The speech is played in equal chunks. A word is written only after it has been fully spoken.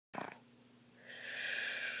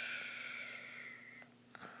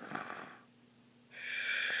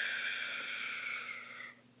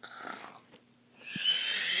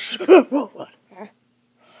What?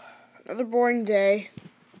 Another boring day.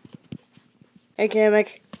 Hey,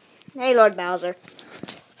 Kamek. Hey, Lord Bowser.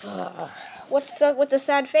 What's up with the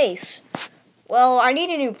sad face? Well, I need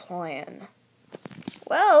a new plan.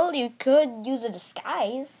 Well, you could use a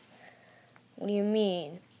disguise. What do you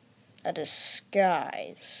mean? A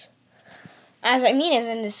disguise? As in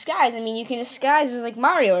disguise. I mean, you can disguise as like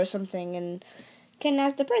Mario or something and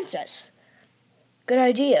kidnap the princess. Good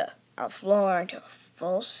idea. I'll floor her into a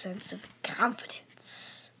false sense of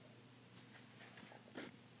confidence.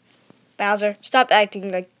 Bowser, stop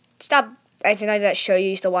acting like that show you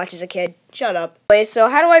used to watch as a kid. Shut up. Wait, so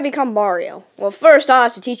how do I become Mario? Well, first I'll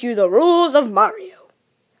have to teach you the rules of Mario.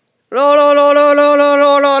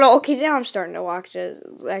 Okay, now I'm starting to act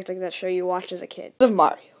like that show you watched as a kid. Of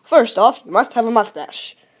Mario. First off, you must have a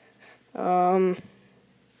mustache. Where's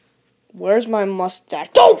my mustache?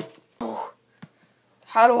 Oh!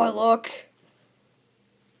 How do I look?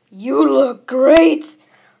 You look great!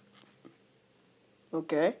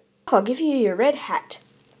 Okay. I'll give you your red hat.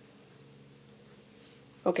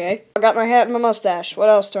 Okay. I got my hat and my mustache. What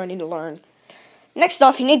else do I need to learn? Next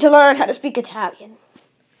off, you need to learn how to speak Italian.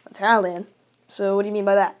 Italian? So what do you mean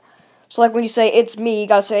by that? So like when you say, it's me, you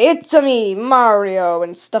gotta say, it's a me, Mario,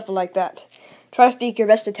 and stuff like that. Try to speak your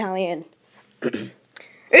best Italian.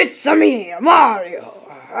 It's a me, Mario.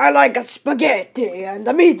 I like a spaghetti and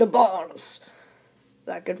the meatballs. Is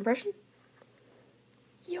that a good impression?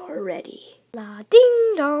 You're ready. La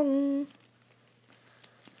ding dong.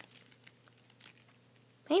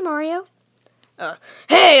 Hey, Mario.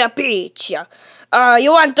 Hey, Peach. You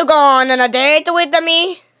want to go on a date with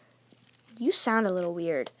me? You sound a little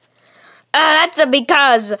weird. That's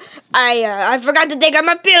because I forgot to take out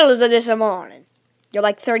my pills this morning. You're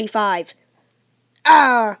like 35.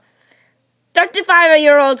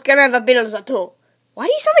 35-year-olds can have pills too. Why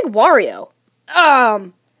do you sound like Wario?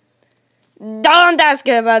 Don't ask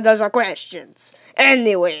about those questions.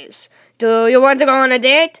 Anyways, do you want to go on a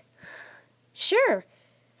date? Sure.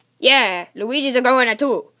 Yeah, Luigi's going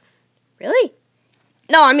too. Really?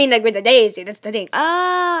 No, I mean like with the Daisy, that's the thing.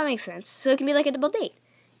 That makes sense. So it can be like a double date.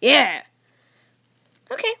 Yeah.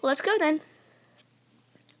 Okay, well, let's go then.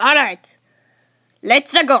 Alright.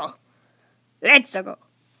 Let's go. Let's go.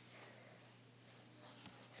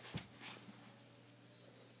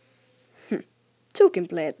 Two can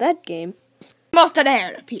play at that game. Almost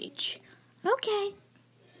there, Peach. Okay.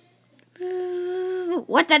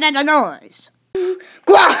 What's that noise?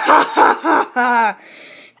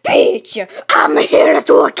 Peach, I'm here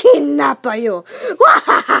to kidnap you.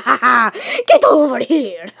 Get over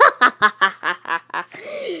here.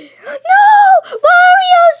 No,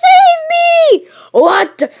 Mario, save me.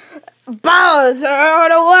 What? Bowser,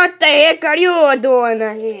 what the heck are you doing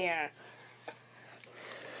here?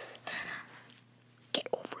 Get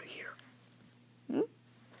over here.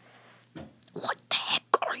 What the heck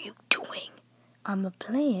are you doing? I'm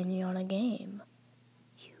playing you on a game.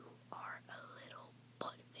 You are a little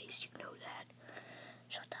butt-face, you know that.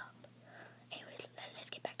 Shut up. Anyways, let's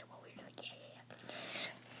get back to what we were doing. Yeah.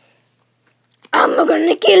 I'm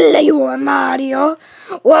gonna kill you, Mario.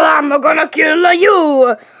 Well, I'm gonna kill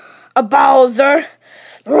you, Bowser.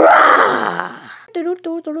 Rah!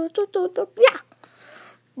 Yeah.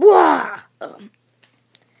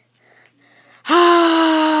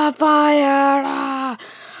 Fire!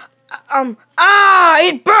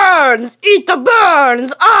 It burns! It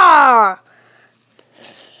burns!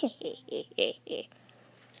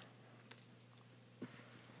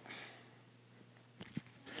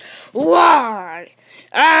 Why?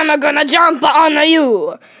 I'm gonna jump on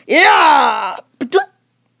you! Yeah!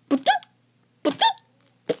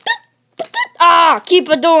 Keep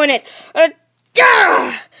doing it!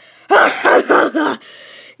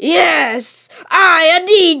 Yes! I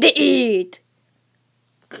did it!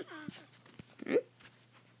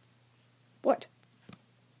 What?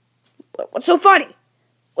 What's so funny?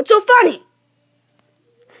 What's so funny?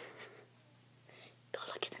 Go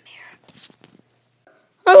look in the mirror.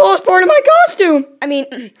 I lost part of my costume!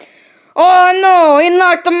 Oh no, he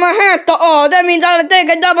knocked my hat off. That means I'll take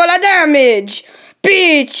a double damage.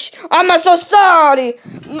 Peach, I'm so sorry.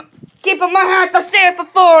 Keep my hat safe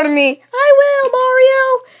for me. I will, Mario.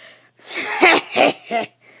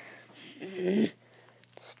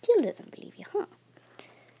 Still doesn't believe you, huh?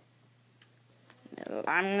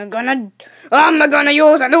 I'm gonna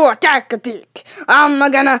use a new tactic. I'm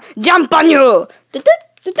gonna jump on you.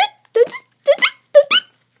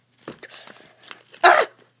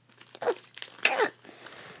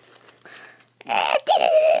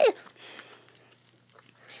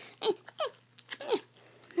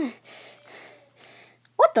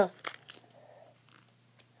 What the?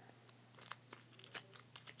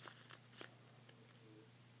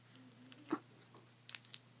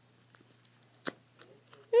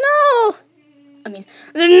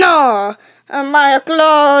 No, my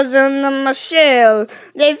clothes and my shell,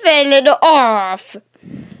 they fell off.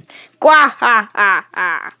 Quah ha ha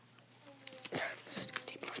ha.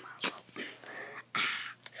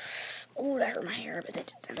 Oh, that hurt my hair, but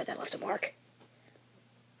that left a mark.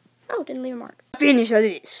 Oh, didn't leave a mark. Finish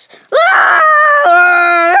this.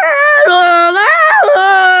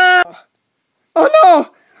 Oh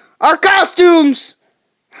no! Our costumes!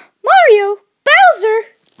 Mario, Bowser.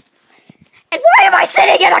 And why am I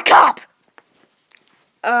sitting in a cup?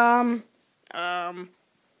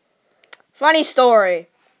 Funny story.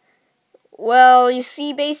 Well, you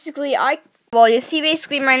see, basically, my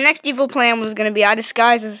next evil plan was gonna be I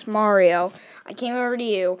disguised as Mario. I came over to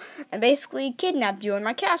you and basically kidnapped you in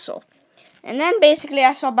my castle. And then basically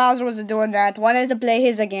I saw Bowser was doing that, wanted to play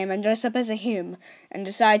his game and dress up as a him and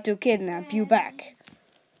decide to kidnap you back.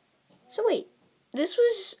 So wait, this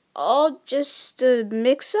was all just a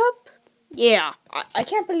mix-up? Yeah, I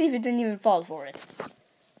can't believe you didn't even fall for it.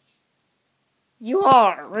 You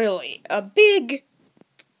are, really, a big,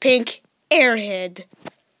 pink airhead.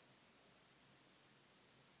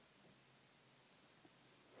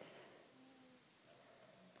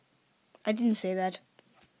 I didn't say that.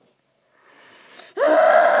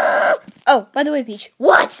 Oh, by the way, Peach.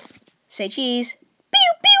 What? Say cheese.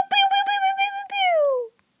 Pew, pew, pew, pew, pew, pew,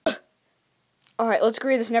 pew, pew. Alright, let's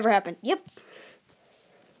agree this never happened. Yep.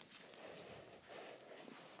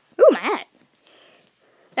 Ooh, Matt.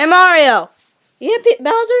 Hey, Mario. You hit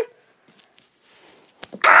Bowser?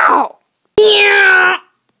 Ow! Yeah!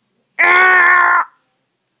 Ow!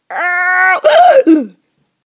 Ow!